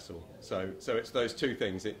big vessel. So it's those two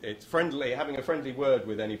things. It's friendly, having a friendly word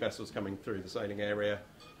with any vessels coming through the sailing area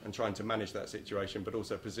and trying to manage that situation, but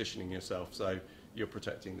also positioning yourself so you're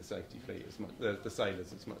protecting the safety fleet, the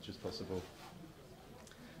sailors as much as possible.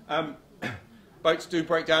 Boats do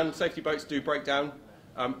break down, safety boats do break down.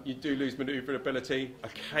 You do lose manoeuvrability.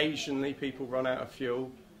 Occasionally people run out of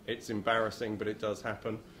fuel. It's embarrassing, but it does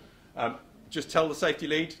happen. Just tell the safety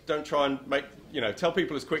lead. Don't try and tell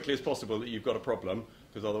people as quickly as possible that you've got a problem,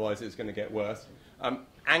 because otherwise it's going to get worse.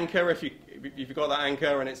 Anchor, if you've got that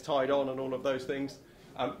anchor and it's tied on and all of those things.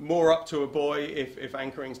 More up to a buoy if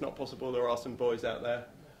anchoring's not possible. There are some buoys out there.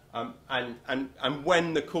 And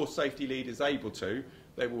when the course safety lead is able to,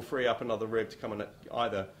 they will free up another rib to come and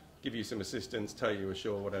either give you some assistance, tow you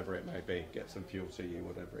ashore, whatever it may be, get some fuel to you,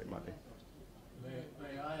 whatever it might be.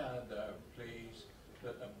 May I add, please,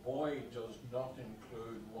 that a buoy does not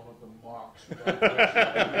include one of the marks.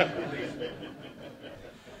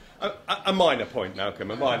 A minor point,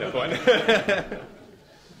 Malcolm, a minor point.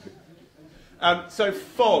 So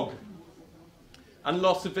fog and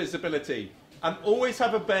loss of visibility. Always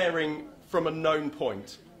have a bearing from a known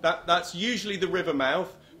point. That's usually the river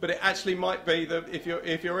mouth, but it actually might be that if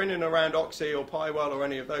you're in and around Oxley or Pywell or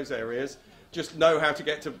any of those areas, just know how to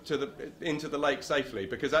get into the lake safely,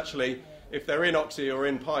 because actually if they're in Oxley or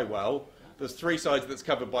in Pywell, there's three sides that's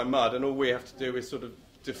covered by mud, and all we have to do is sort of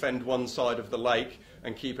defend one side of the lake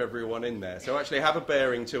and keep everyone in there. So actually have a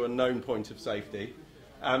bearing to a known point of safety.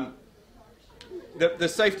 The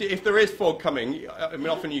safety, if there is fog coming, I mean,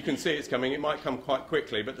 often you can see it's coming, it might come quite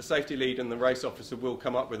quickly, but the safety lead and the race officer will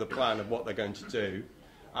come up with a plan of what they're going to do,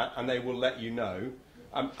 and they will let you know,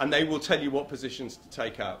 and they will tell you what positions to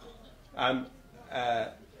take up.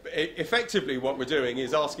 Effectively what we're doing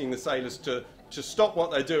is asking the sailors to stop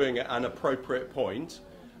what they're doing at an appropriate point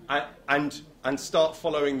and start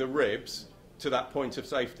following the ribs to that point of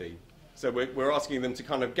safety. So we're asking them to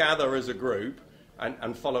kind of gather as a group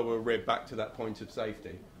and follow a rib back to that point of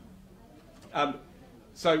safety.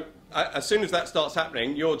 So as soon as that starts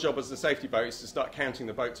happening, your job as the safety boat is to start counting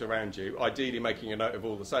the boats around you, ideally making a note of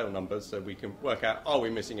all the sail numbers so we can work out, are we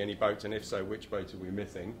missing any boats, and if so, which boat are we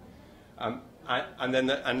missing? And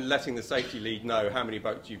letting the safety lead know how many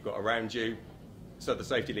boats you've got around you, so the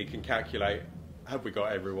safety lead can calculate, have we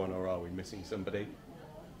got everyone or are we missing somebody?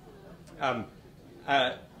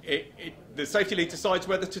 The safety lead decides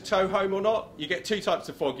whether to tow home or not. You get two types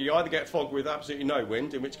of fog. You either get fog with absolutely no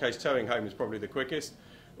wind, in which case towing home is probably the quickest,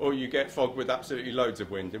 or you get fog with absolutely loads of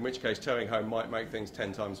wind, in which case towing home might make things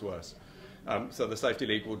 10 times worse. So the safety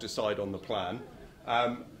lead will decide on the plan.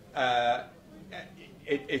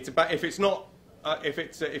 It's about if it's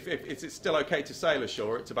still okay to sail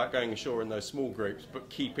ashore, it's about going ashore in those small groups, but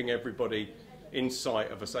keeping everybody in sight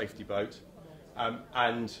of a safety boat.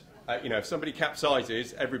 If somebody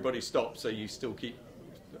capsizes, everybody stops, so you still keep.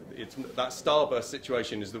 That starburst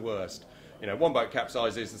situation is the worst. One boat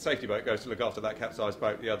capsizes, the safety boat goes to look after that capsized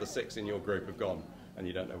boat. The other 6 in your group have gone, and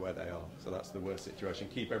you don't know where they are. So that's the worst situation.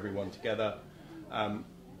 Keep everyone together.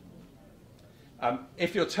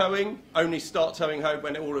 If you're towing, only start towing home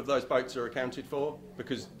when all of those boats are accounted for,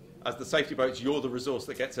 because as the safety boats, you're the resource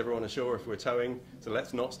that gets everyone ashore if we're towing. So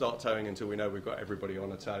let's not start towing until we know we've got everybody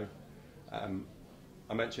on a tow.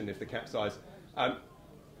 I mentioned if the capsize.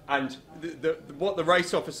 And what the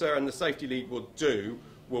race officer and the safety lead will do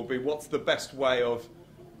will be what's the best way of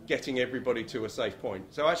getting everybody to a safe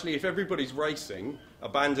point. So actually, if everybody's racing,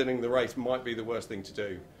 abandoning the race might be the worst thing to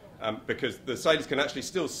do. Because the sailors can actually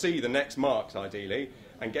still see the next marks, ideally,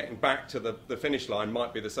 and getting back to the finish line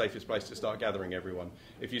might be the safest place to start gathering everyone.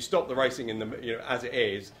 If you stop the racing as it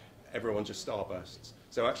is, everyone just starbursts.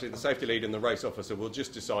 So actually the safety lead and the race officer will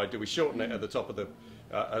just decide, do we shorten it at the top of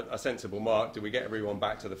a sensible mark? Do we get everyone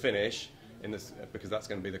back to the finish? Because that's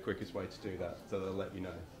going to be the quickest way to do that. So they'll let you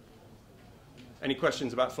know. Any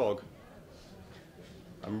questions about fog?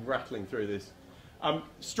 I'm rattling through this.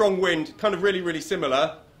 Strong wind, kind of really, really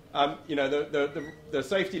similar. The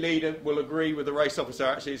safety leader will agree with the race officer,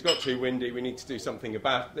 actually it's got too windy, we need to do something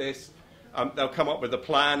about this. They'll come up with a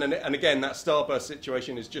plan, and again that starburst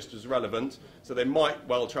situation is just as relevant, so they might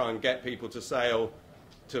well try and get people to sail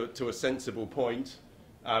to a sensible point,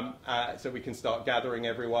 so we can start gathering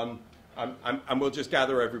everyone, and we'll just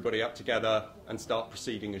gather everybody up together and start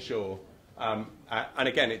proceeding ashore. And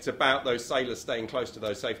again, it's about those sailors staying close to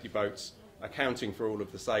those safety boats, accounting for all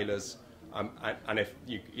of the sailors. And if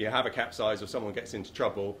you have a capsize or someone gets into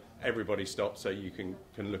trouble, everybody stops so you can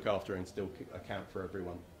look after and still account for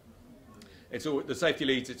everyone. The safety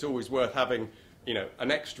leads, it's always worth having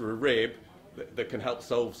an extra rib that can help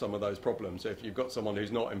solve some of those problems. So if you've got someone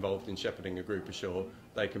who's not involved in shepherding a group ashore,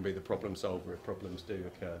 they can be the problem solver if problems do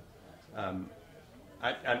occur.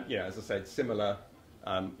 As I said, similar,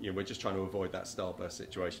 we're just trying to avoid that starburst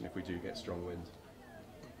situation if we do get strong wind.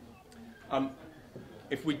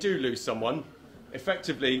 If we do lose someone,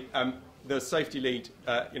 effectively, the safety lead,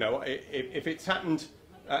 if it's happened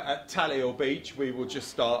at Tally or Beach, we will just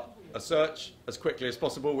start a search as quickly as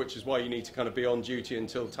possible, which is why you need to kind of be on duty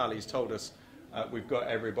until Tally's told us we've got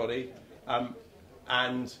everybody. If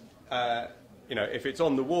it's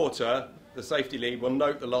on the water, the safety lead will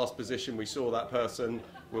note the last position we saw that person,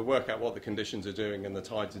 we'll work out what the conditions are doing and the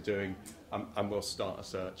tides are doing, and we'll start a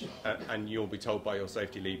search. And you'll be told by your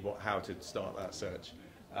safety lead how to start that search.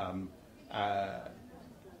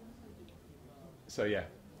 So yeah,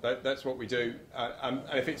 that's what we do. And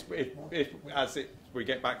if we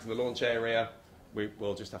get back to the launch area,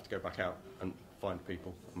 we'll just have to go back out and find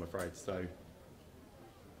people, I'm afraid. So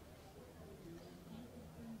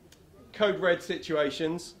code red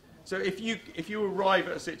situations. So if you arrive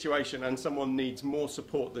at a situation and someone needs more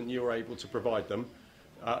support than you're able to provide them,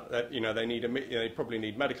 they probably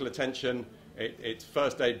need medical attention. It's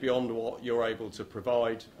first aid beyond what you're able to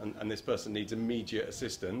provide, and this person needs immediate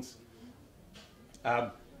assistance.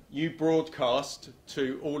 You broadcast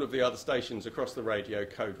to all of the other stations across the radio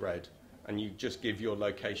code red, and you just give your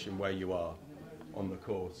location where you are on the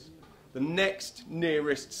course. The next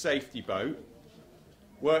nearest safety boat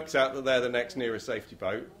works out that they're the next nearest safety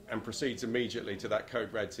boat and proceeds immediately to that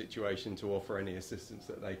code red situation to offer any assistance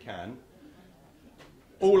that they can.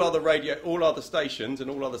 All other stations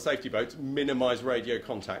and all other safety boats minimise radio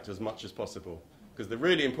contact as much as possible, because the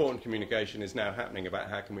really important communication is now happening about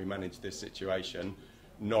how can we manage this situation,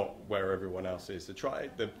 not where everyone else is. So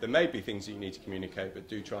there may be things that you need to communicate, but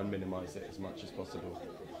do try and minimise it as much as possible.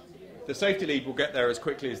 The safety lead will get there as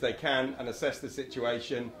quickly as they can and assess the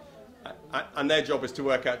situation, and their job is to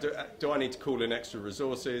work out, do I need to call in extra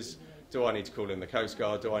resources? Do I need to call in the Coast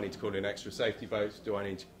Guard? Do I need to call in extra safety boats? Do I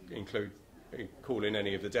need to call in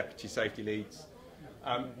any of the deputy safety leads?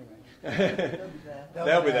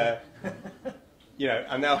 They'll be there.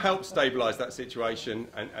 And they'll help stabilise that situation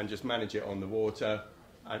and just manage it on the water.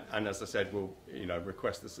 And as I said, we'll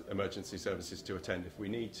request the emergency services to attend if we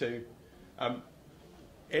need to.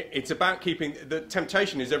 it's about keeping, the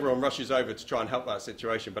temptation is everyone rushes over to try and help that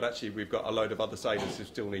situation, but actually we've got a load of other sailors who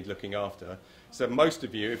still need looking after. So most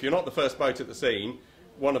of you, if you're not the first boat at the scene,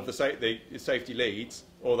 one of the safety leads,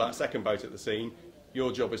 or that second boat at the scene,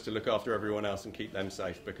 your job is to look after everyone else and keep them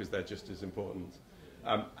safe, because they're just as important.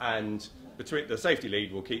 And between the safety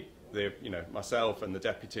lead will keep myself and the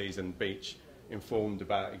deputies and Beach informed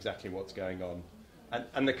about exactly what's going on.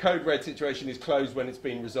 And the code red situation is closed when it's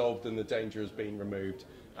been resolved and the danger has been removed,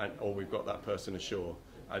 or we've got that person ashore.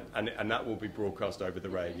 And that will be broadcast over the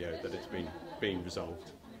radio that it's been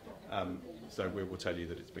resolved. So we will tell you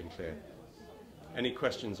that it's been clear. Any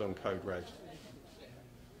questions on code red?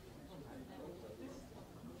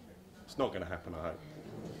 It's not going to happen, I hope.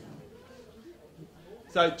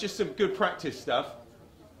 So just some good practice stuff.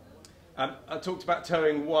 I talked about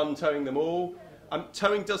towing one, towing them all.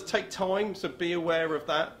 Towing does take time, so be aware of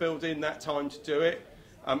that. Build in that time to do it.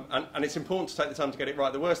 And it's important to take the time to get it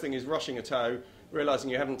right. The worst thing is rushing a tow, realising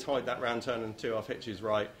you haven't tied that round turn and 2/2 hitches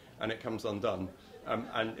right, and it comes undone.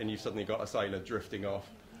 And you've suddenly got a sailor drifting off.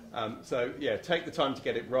 So yeah, take the time to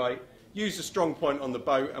get it right. Use a strong point on the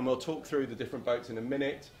boat, and we'll talk through the different boats in a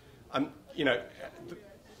minute.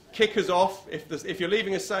 Kickers off. If you're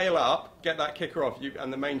leaving a sail up, get that kicker off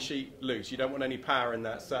and the main sheet loose. You don't want any power in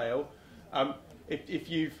that sail. If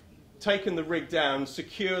you've taken the rig down,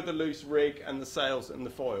 secure the loose rig and the sails and the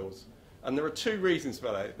foils. And there are two reasons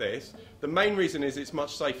for this. The main reason is it's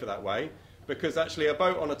much safer that way, because actually a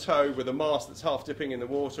boat on a tow with a mast that's half dipping in the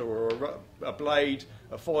water, or a blade,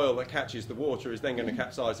 a foil that catches the water, is then going to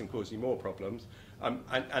capsize and cause you more problems.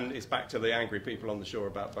 And it's back to the angry people on the shore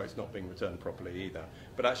about boats not being returned properly either.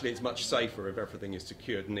 But actually it's much safer if everything is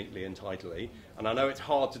secured neatly and tidily. And I know it's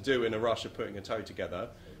hard to do in a rush of putting a tow together,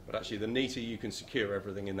 but actually the neater you can secure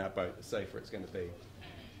everything in that boat, the safer it's going to be.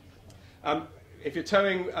 If you're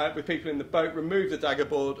towing with people in the boat, remove the dagger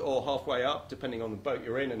board or halfway up, depending on the boat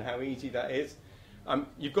you're in and how easy that is.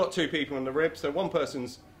 You've got 2 people on the rib, so one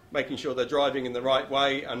person's making sure they're driving in the right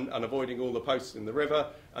way and avoiding all the posts in the river,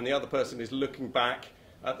 and the other person is looking back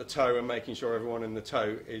at the tow and making sure everyone in the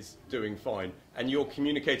tow is doing fine. And you're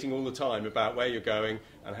communicating all the time about where you're going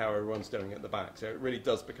and how everyone's doing at the back. So it really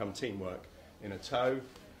does become teamwork in a tow.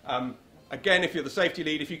 Again, if you're the safety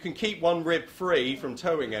lead, if you can keep one rib free from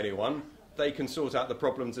towing anyone, they can sort out the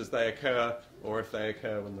problems as they occur, or if they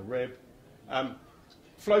occur on the rib.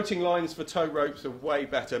 Floating lines for tow ropes are way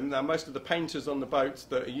better. Now, most of the painters on the boats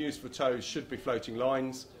that are used for tows should be floating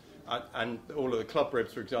lines, and all of the club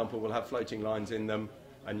ribs, for example, will have floating lines in them,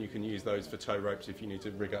 and you can use those for tow ropes if you need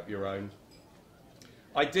to rig up your own.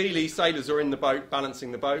 Ideally, sailors are in the boat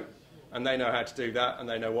balancing the boat, and they know how to do that, and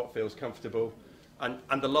they know what feels comfortable.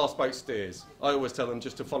 And the last boat steers. I always tell them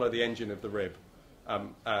just to follow the engine of the rib,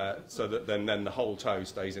 so that then the whole tow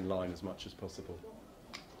stays in line as much as possible.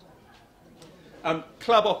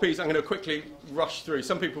 Club oppies, I'm going to quickly rush through.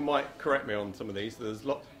 Some people might correct me on some of these.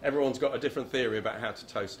 Everyone's got a different theory about how to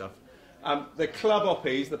tow stuff. The club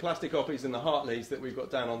oppies, the plastic oppies and the Hartleys that we've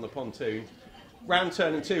got down on the pontoon, round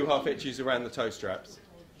turn and 2/2 hitches around the tow straps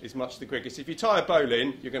is much the quickest. If you tie a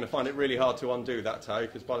bowline, you're going to find it really hard to undo that tow,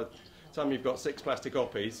 because by the time you've got 6 plastic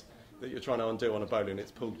oppies that you're trying to undo on a bowline,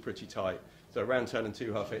 it's pulled pretty tight. So round turn and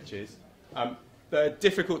 2/2 hitches. They're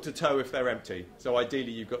difficult to tow if they're empty, so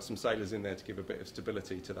ideally you've got some sailors in there to give a bit of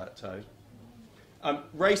stability to that tow.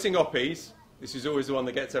 Racing oppies, this is always the one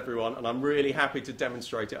that gets everyone, and I'm really happy to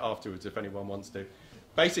demonstrate it afterwards if anyone wants to.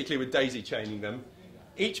 Basically, with daisy chaining them,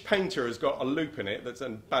 each painter has got a loop in it that's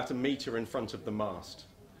about 1 metre in front of the mast.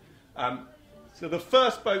 So the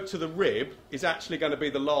first boat to the rib is actually going to be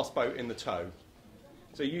the last boat in the tow.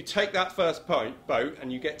 So you take that first boat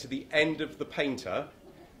and you get to the end of the painter,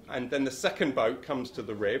 and then the second boat comes to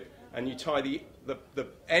the rib, and you tie the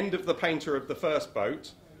end of the painter of the first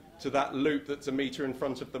boat to that loop that's 1 metre in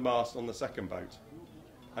front of the mast on the second boat.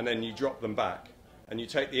 And then you drop them back. And you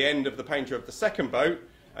take the end of the painter of the second boat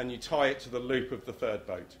and you tie it to the loop of the third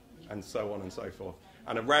boat, and so on and so forth.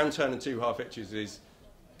 And a round turn and 2/2 hitches is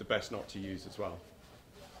the best not to use as well.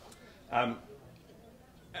 I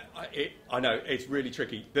know, it's really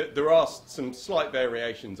tricky. There are some slight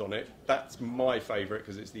variations on it. That's my favourite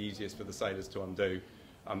because it's the easiest for the sailors to undo,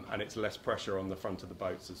 and it's less pressure on the front of the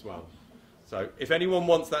boats as well. So if anyone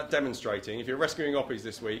wants that demonstrating, if you're rescuing oppies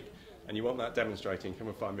this week and you want that demonstrating, come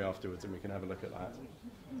and find me afterwards and we can have a look at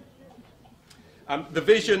that. The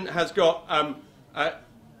Vision has got,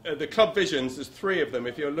 the Club Visions, there's 3 of them.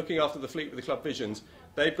 If you're looking after the fleet with the Club Visions,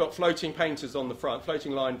 they've got floating painters on the front,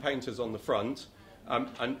 floating line painters on the front.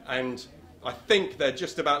 And I think they're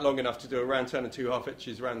just about long enough to do a round turn and 2/2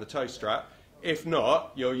 hitches around the tow strap. If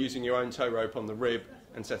not, you're using your own tow rope on the rib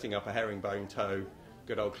and setting up a herringbone tow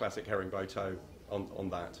good old classic herringbow tow on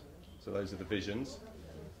that. So those are the visions.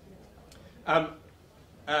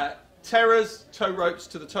 Terrors, tow ropes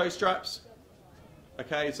to the tow straps.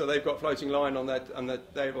 Okay, so they've got floating line on there, and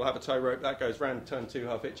they will have a tow rope that goes round, turn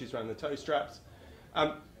 2.5 inches around the tow straps.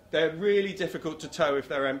 They're really difficult to tow if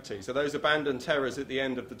they're empty. So those abandoned terrors at the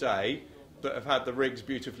end of the day that have had the rigs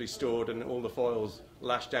beautifully stored and all the foils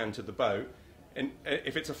lashed down to the boat, and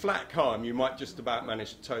if it's a flat calm, you might just about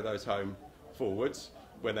manage to tow those home forwards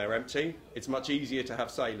when they're empty. It's much easier to have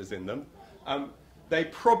sailors in them. They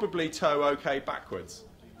probably tow okay backwards,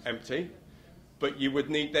 empty, but you would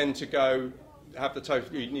need then to go have the tow.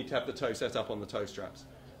 You need to have the tow set up on the tow straps,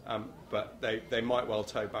 but they might well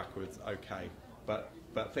tow backwards okay.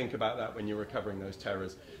 But think about that when you're recovering those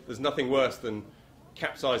terrors. There's nothing worse than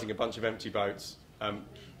capsizing a bunch of empty boats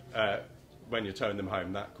when you're towing them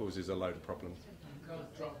home. That causes a load of problems. You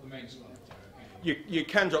can't drop the mainsail on the terror, can You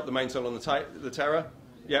can drop the mainsail on the terror.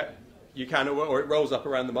 Yeah, you can, or it rolls up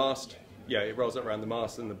around the mast. Yeah, it rolls up around the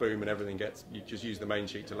mast and the boom and everything gets. You just use the main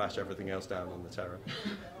sheet to lash everything else down on the terror.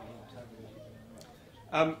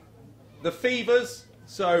 The fevers.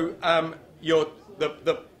 So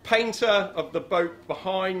the painter of the boat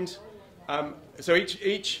behind. So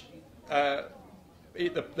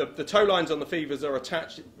the tow lines on the fevers are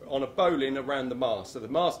attached on a bowline around the mast. So the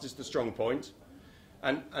mast is the strong point,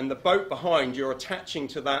 and the boat behind you're attaching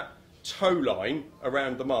to that tow line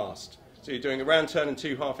around the mast. So you're doing a round turn and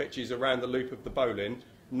 2.5 inches around the loop of the bowline,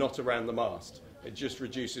 not around the mast. It just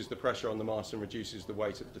reduces the pressure on the mast and reduces the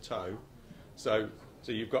weight of the tow. So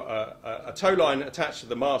you've got a tow line attached to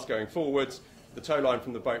the mast going forwards. The tow line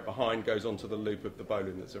from the boat behind goes onto the loop of the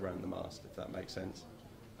bowline that's around the mast, if that makes sense.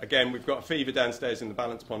 Again, we've got a fever downstairs in the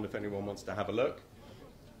balance pond if anyone wants to have a look.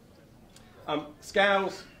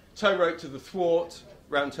 Scows, tow rope to the thwart,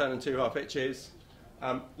 round turn and 2.5 inches.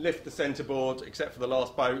 Lift the centreboard, except for the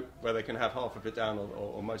last boat, where they can have half of it down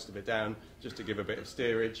or most of it down, just to give a bit of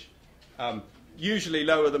steerage. Usually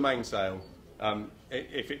lower the mainsail.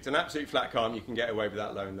 If it's an absolute flat calm, you can get away with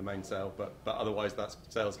that lowering the mainsail, but otherwise that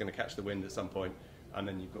sail's going to catch the wind at some point, and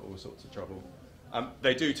then you've got all sorts of trouble.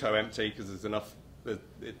 They do tow empty because there's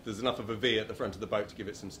enough of a V at the front of the boat to give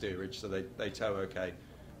it some steerage, so they tow okay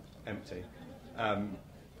empty.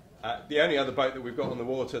 The only other boat that we've got on the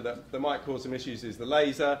water that might cause some issues is the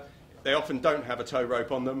laser. They often don't have a tow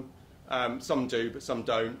rope on them. Some do, but some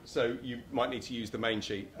don't, so you might need to use the main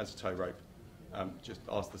sheet as a tow rope. Just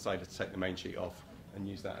ask the sailor to take the main sheet off and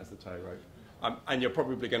use that as the tow rope. And you're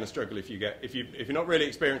probably going to struggle if you're not really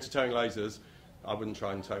experienced at towing lasers. I wouldn't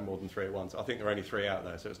try and tow more than 3 at once. I think there are only 3 out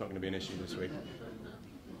there, so it's not going to be an issue this week.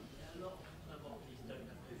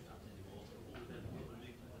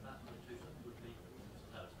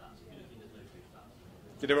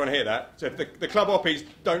 Did everyone hear that? So if the club oppies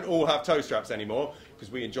don't all have tow straps anymore,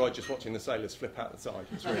 because we enjoy just watching the sailors flip out the side.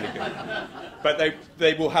 It's really good. But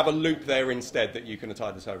they will have a loop there instead that you can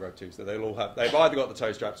tie the tow rope to. So they've either got the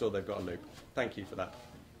tow straps or they've got a loop. Thank you for that.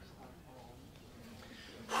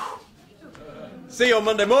 See you on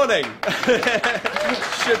Monday morning.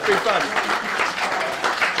 Should be fun.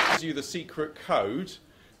 You the secret code.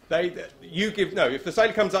 If the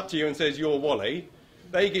sailor comes up to you and says you're Wally,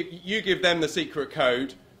 you give them the secret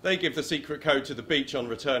code. They give the secret code to the beach on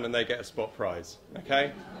return, and they get a spot prize.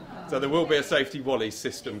 Okay, so there will be a safety Wally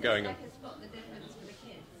system going on.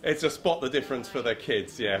 It's a spot the difference for the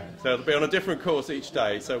kids. Yeah, so it'll be on a different course each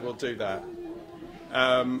day. So we'll do that.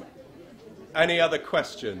 Any other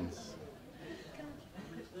questions?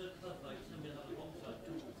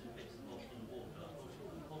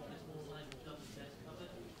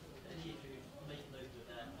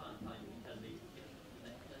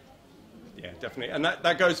 Yeah, definitely. And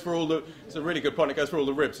that goes for it's a really good point, it goes for all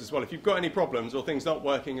the ribs as well. If you've got any problems or things not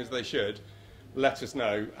working as they should, let us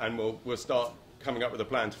know and we'll start coming up with a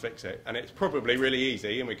plan to fix it. And it's probably really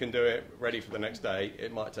easy and we can do it ready for the next day.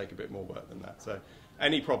 It might take a bit more work than that. So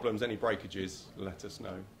any problems, any breakages, let us know.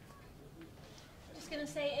 I'm just going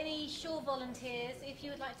to say, any shore volunteers, if you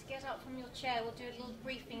would like to get up from your chair, we'll do a little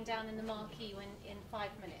briefing down in the marquee in 5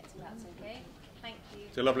 minutes, if that's okay. Thank you.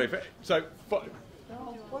 So lovely. So.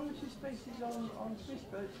 Volunteer spaces on fish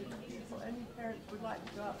boats. If any parents would like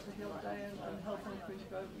to go out for the odd day and help on a fish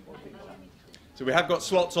boat, or pick it up. So we have got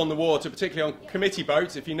slots on the water, particularly on committee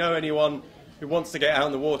boats. If you know anyone who wants to get out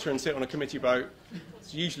on the water and sit on a committee boat,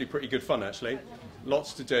 it's usually pretty good fun actually.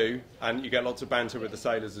 Lots to do, and you get lots of banter with the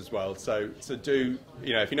sailors as well. So do,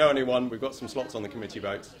 if you know anyone, we've got some slots on the committee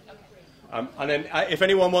boats. And then if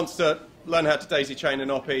anyone wants to learn how to daisy chain an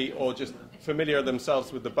oppie or just familiar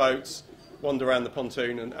themselves with the boats, wander around the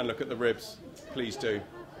pontoon and look at the ribs, please do.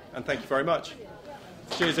 And thank you very much.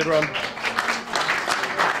 Cheers, everyone.